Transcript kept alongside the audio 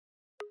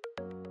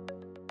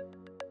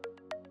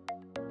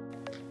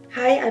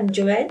Hi, I'm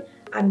Joanne.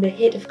 I'm the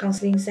head of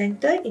Counselling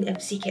Center in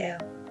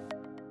MCKL.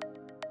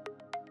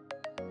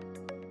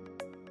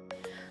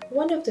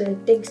 One of the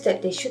things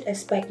that they should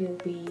expect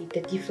will be the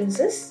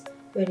differences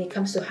when it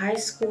comes to high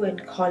school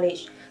and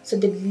college. So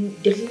the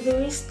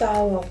delivery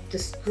style of the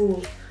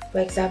school,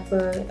 for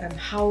example,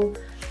 how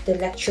the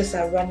lectures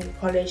are run in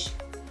college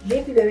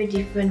may be very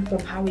different from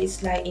how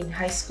it's like in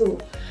high school.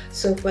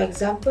 So for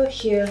example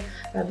here,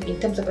 in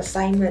terms of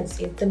assignments,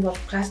 in terms of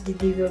class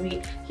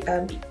delivery,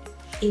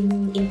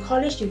 in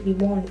college you'll be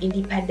more on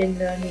independent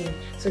learning.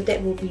 So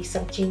that will be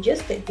some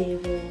changes that they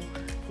will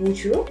go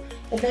through.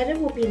 Another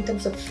will be in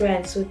terms of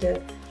friends. So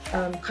the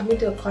coming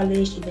to a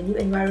college in a new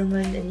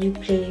environment, a new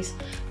place,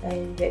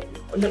 and that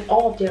not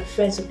all of their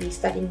friends will be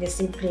studying in the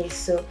same place.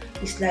 So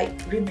it's like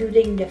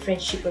rebuilding their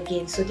friendship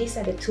again. So these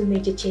are the two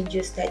major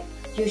changes that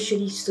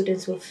usually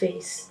students will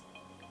face.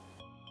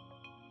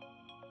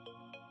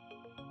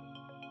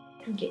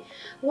 Okay,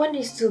 one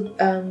is to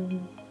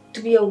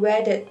be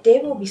aware that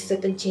there will be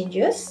certain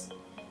changes,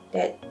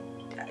 that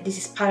this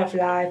is part of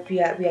life. We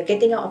are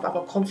getting out of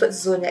our comfort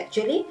zone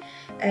actually,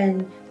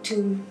 and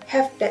to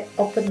have that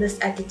openness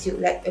attitude,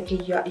 like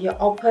okay, you're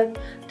open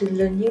to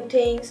learn new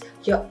things,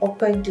 you're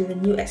open to the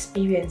new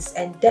experience,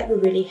 and that will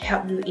really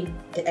help you in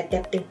the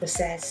adapting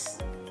process.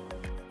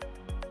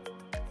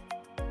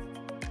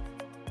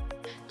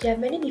 There are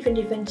many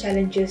different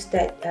challenges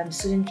that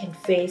students can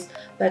face,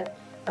 but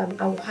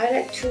I will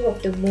highlight two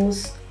of the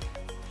most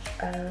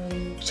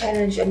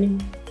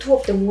two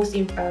of the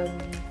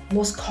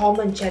most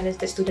common challenges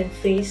that students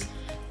face.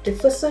 The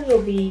first one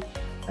will be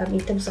in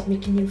terms of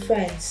making new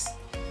friends.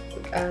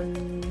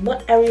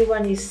 Not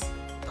everyone is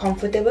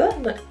comfortable.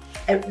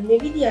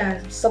 Maybe there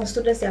are some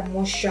students that are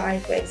more shy,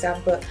 for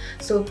example.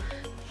 So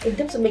in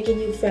terms of making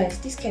new friends,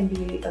 this can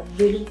be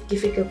really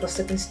difficult for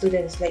certain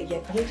students. Like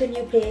you're coming to a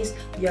new place,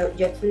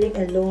 you're feeling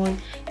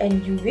alone,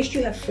 and you wish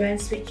you have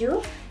friends with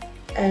you,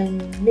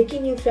 and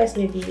making new friends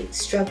may be a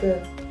struggle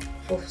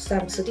for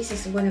some. So this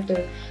is one of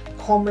the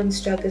common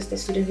struggles that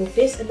students will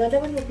face. Another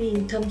one will be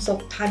in terms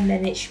of time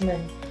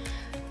management.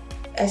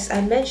 As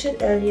I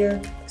mentioned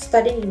earlier,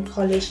 studying in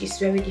college is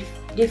very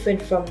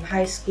different from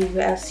high school,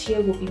 whereas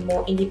here will be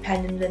more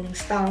independent learning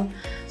style.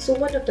 So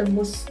one of the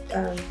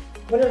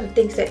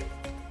things that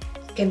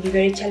can be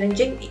very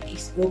challenging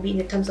will be in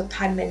the terms of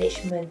time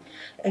management.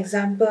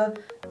 Example,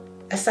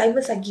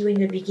 assignments are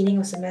given in the beginning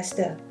of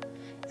semester,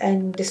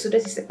 and the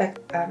students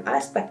are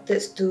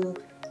expected to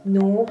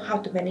know how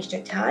to manage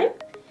their time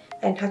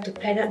and how to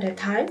plan out their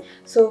time.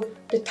 So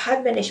the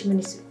time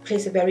management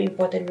plays a very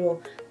important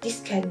role. This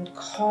can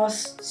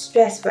cause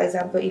stress, for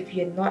example, if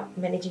you're not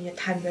managing your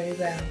time very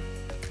well.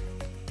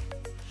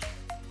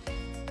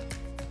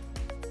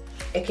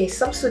 Okay,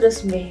 some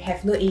students may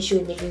have no issue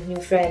in making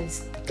new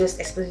friends,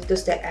 especially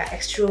those that are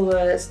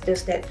extroverts,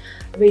 those that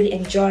really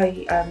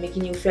enjoy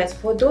making new friends.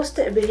 For those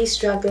that really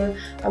struggle,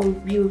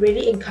 we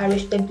really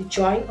encourage them to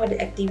join all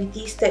the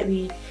activities that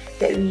we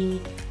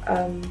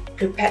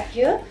prepared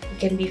here. It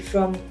can be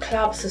from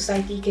club,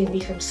 society, it can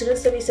be from student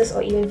services,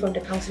 or even from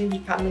the counseling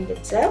department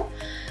themselves.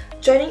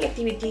 Joining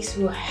activities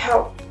will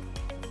help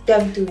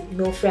them to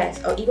know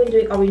friends, or even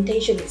during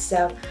orientation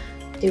itself,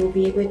 they will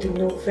be able to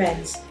know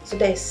friends. So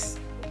that is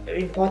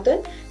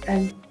important,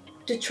 and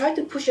to try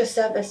to push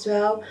yourself as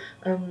well,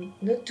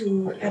 not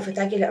to have a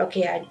target like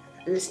okay,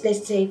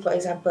 let's say for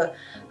example,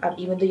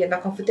 even though you're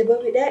not comfortable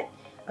with that,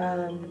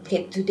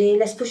 okay, today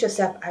let's push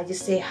yourself. I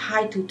just say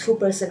hi to 2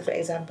 person, for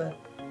example.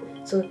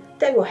 So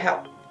that will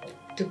help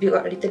to build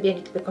up a little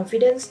bit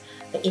confidence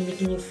in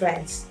making new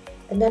friends.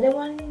 Another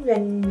one,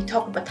 when we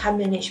talk about time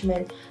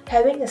management,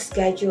 having a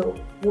schedule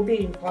will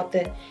be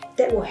important.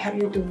 That will help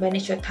you to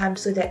manage your time,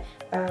 so that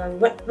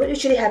what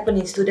usually happens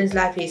in students'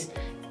 life is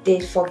they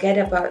forget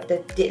about the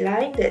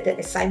deadline, the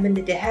assignment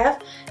that they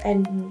have,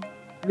 and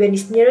when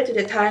it's nearer to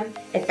the time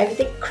and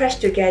everything crash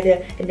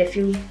together, and they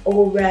feel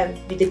overwhelmed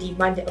with the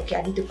demand that okay,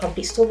 I need to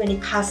complete so many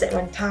tasks at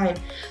one time.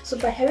 So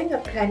by having a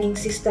planning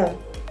system,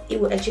 it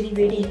will actually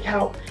really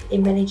help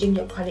in managing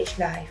your college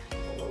life.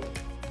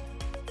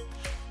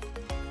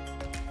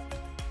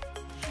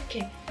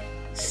 Okay,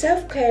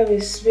 self-care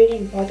is really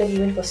important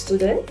even for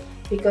students,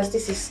 because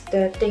this is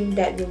the thing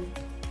that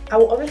I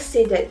will always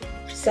say that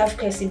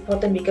self-care is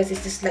important because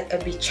it's just like a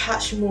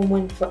recharge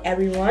moment for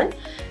everyone,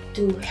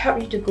 to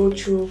help you to go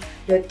through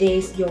your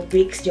days, your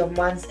weeks, your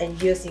months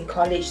and years in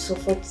college. So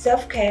for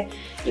self-care,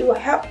 it will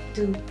help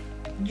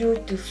you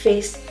to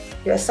face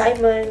your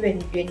assignment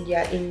when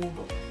you're in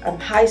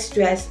high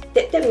stress.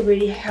 That will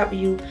really help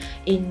you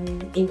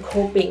in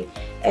coping.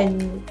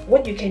 And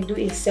what you can do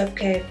in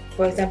self-care,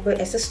 for example,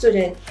 as a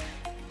student,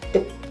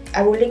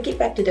 I will link it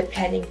back to the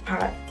planning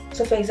part.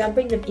 So for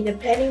example, in the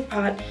planning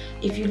part,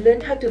 if you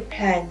learn how to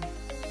plan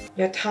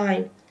your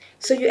time,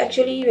 so you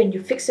actually, when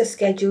you fix your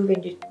schedule,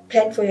 when you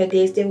plan for your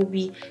days, there will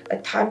be a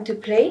time to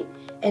play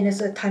and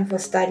also a time for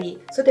study.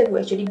 So there will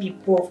actually be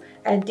both,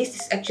 and this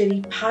is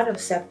actually part of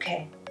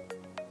self-care.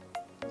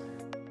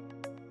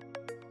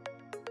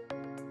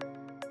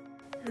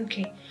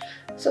 Okay,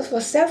 so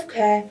for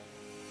self-care,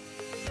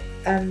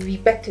 we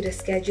back to the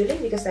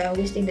scheduling, because I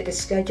always think that the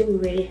schedule will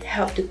really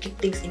help to keep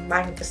things in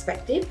mind and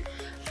perspective.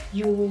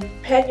 You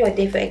plan your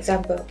day, for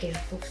example. Okay,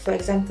 for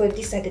example,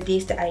 these are the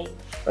days that I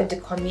want to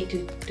commit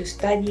to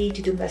study,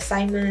 to do my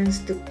assignments,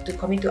 to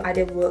commit to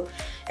other work.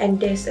 And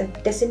there's a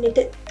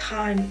designated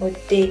time or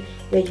day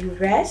where you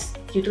rest,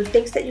 you do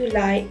things that you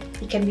like.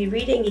 It can be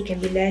reading, it can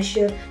be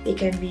leisure, it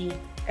can be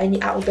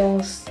any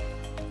outdoors,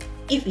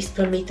 if it's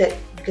permitted,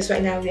 because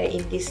right now we are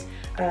in this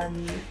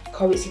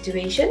COVID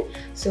situation.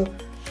 So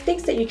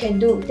things that you can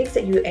do, things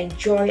that you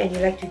enjoy and you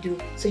like to do,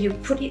 so you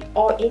put it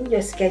all in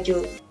your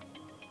schedule,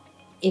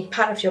 in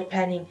part of your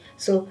planning.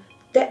 So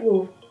that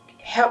will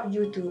help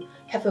you to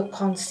have a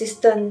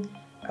consistent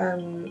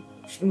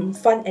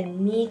fun and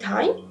me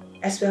time,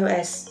 as well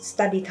as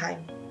study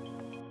time.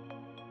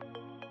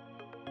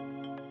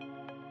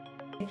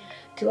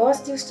 To all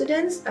still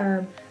students,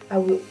 I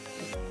would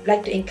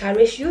like to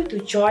encourage you to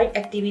join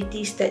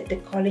activities that the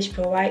college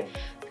provide,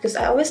 because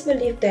I always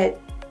believe that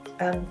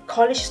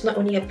college is not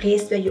only a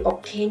place where you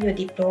obtain your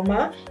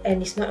diploma,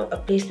 and it's not a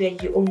place where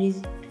you only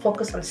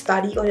focus on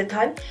study all the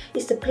time.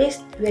 It's a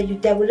place where you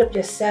develop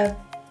yourself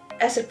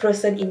as a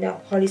person in a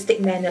holistic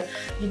manner.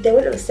 You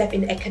develop yourself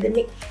in the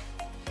academic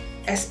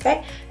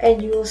aspect,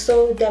 and you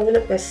also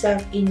develop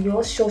yourself in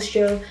your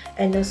social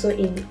and also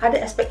in other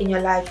aspects in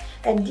your life.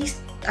 And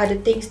these are the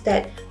things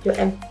that your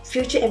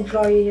future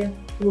employer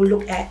will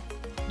look at.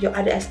 Your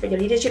other aspect,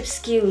 your leadership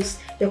skills,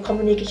 your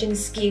communication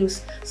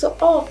skills. So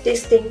all of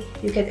these things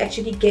you can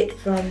actually get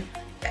from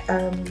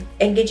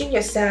engaging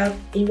yourself,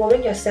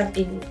 involving yourself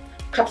in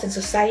clubs and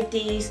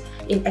societies,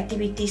 in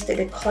activities that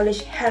the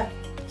college have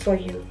for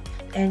you.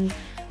 And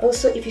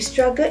also, if you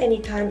struggle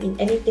anytime in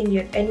anything,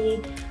 you have any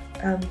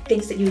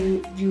things that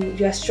you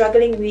are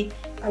struggling with,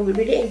 I would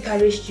really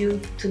encourage you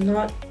to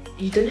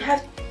you don't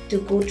have to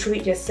go through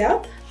it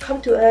yourself.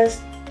 Come to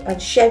us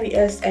and share with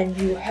us, and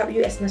we will help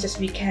you as much as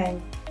we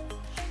can.